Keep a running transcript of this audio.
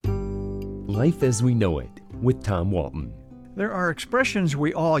Life as We Know It with Tom Walton. There are expressions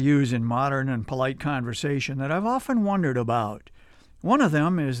we all use in modern and polite conversation that I've often wondered about. One of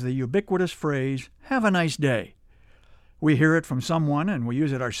them is the ubiquitous phrase, "have a nice day." We hear it from someone and we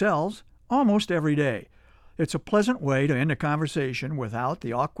use it ourselves almost every day. It's a pleasant way to end a conversation without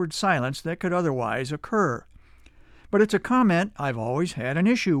the awkward silence that could otherwise occur. But it's a comment I've always had an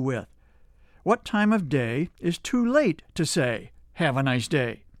issue with. What time of day is too late to say, "have a nice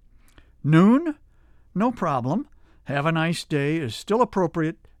day"? Noon? No problem. Have a nice day is still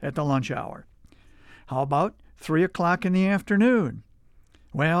appropriate at the lunch hour. How about 3 o'clock in the afternoon?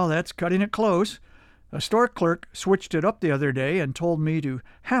 Well, that's cutting it close. A store clerk switched it up the other day and told me to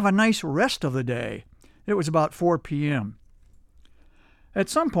have a nice rest of the day. It was about 4 p.m. At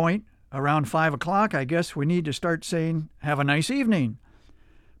some point, around 5 o'clock, I guess we need to start saying, "have a nice evening."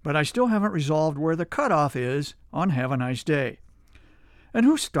 But I still haven't resolved where the cutoff is on "have a nice day." And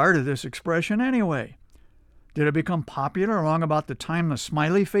who started this expression anyway? Did it become popular along about the time the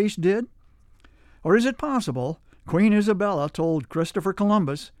smiley face did? Or is it possible Queen Isabella told Christopher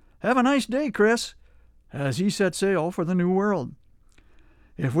Columbus, "have a nice day, Chris," as he set sail for the New World?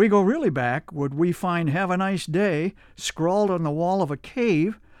 If we go really back, would we find "have a nice day" scrawled on the wall of a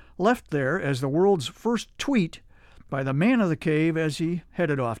cave, left there as the world's first tweet by the man of the cave as he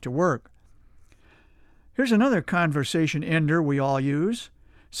headed off to work? Here's another conversation ender we all use.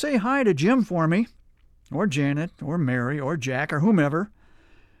 "Say hi to Jim for me," or Janet, or Mary, or Jack, or whomever.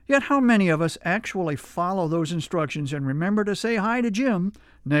 Yet how many of us actually follow those instructions and remember to say hi to Jim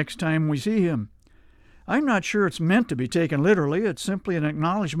next time we see him? I'm not sure it's meant to be taken literally. It's simply an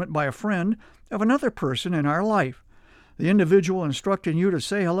acknowledgement by a friend of another person in our life. The individual instructing you to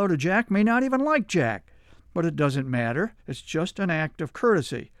say hello to Jack may not even like Jack, but it doesn't matter. It's just an act of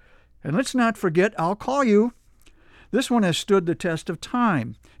courtesy. And let's not forget, "I'll call you." This one has stood the test of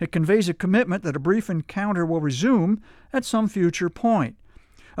time. It conveys a commitment that a brief encounter will resume at some future point.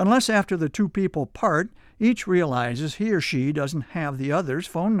 Unless after the two people part, each realizes he or she doesn't have the other's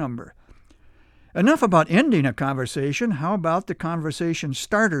phone number. Enough about ending a conversation. How about the conversation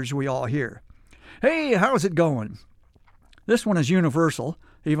starters we all hear? "Hey, how's it going?" This one is universal,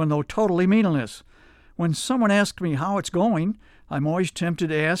 even though totally meaningless. When someone asks me how it's going, I'm always tempted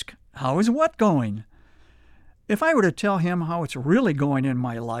to ask, "How is what going?" If I were to tell him how it's really going in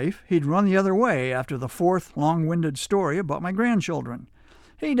my life, he'd run the other way after the fourth long-winded story about my grandchildren.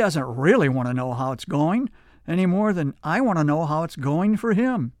 He doesn't really want to know how it's going, any more than I want to know how it's going for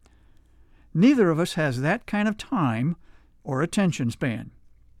him. Neither of us has that kind of time or attention span.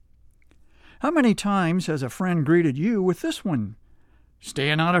 How many times has a friend greeted you with this one?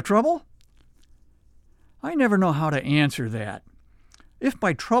 "Staying out of trouble?" I never know how to answer that. If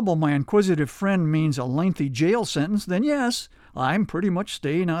by trouble my inquisitive friend means a lengthy jail sentence, then yes, I'm pretty much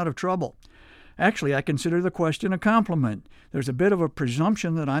staying out of trouble. Actually, I consider the question a compliment. There's a bit of a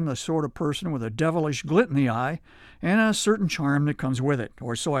presumption that I'm the sort of person with a devilish glint in the eye and a certain charm that comes with it,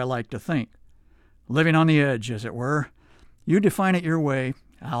 or so I like to think. Living on the edge, as it were. You define it your way,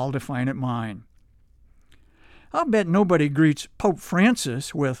 I'll define it mine. I'll bet nobody greets Pope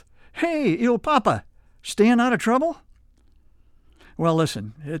Francis with, "Hey, Il Papa, staying out of trouble?" Well,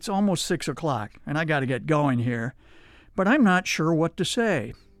 listen, it's almost 6 o'clock, and I got to get going here, but I'm not sure what to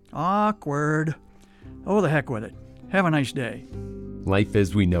say. Awkward. Oh, the heck with it. Have a nice day. Life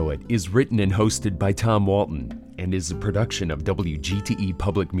as We Know It is written and hosted by Tom Walton and is a production of WGTE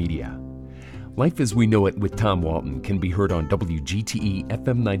Public Media. Life as We Know It with Tom Walton can be heard on WGTE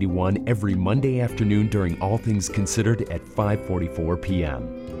FM 91 every Monday afternoon during All Things Considered at 5:44 p.m.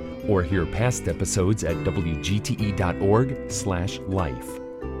 Or hear past episodes at wgte.org/life.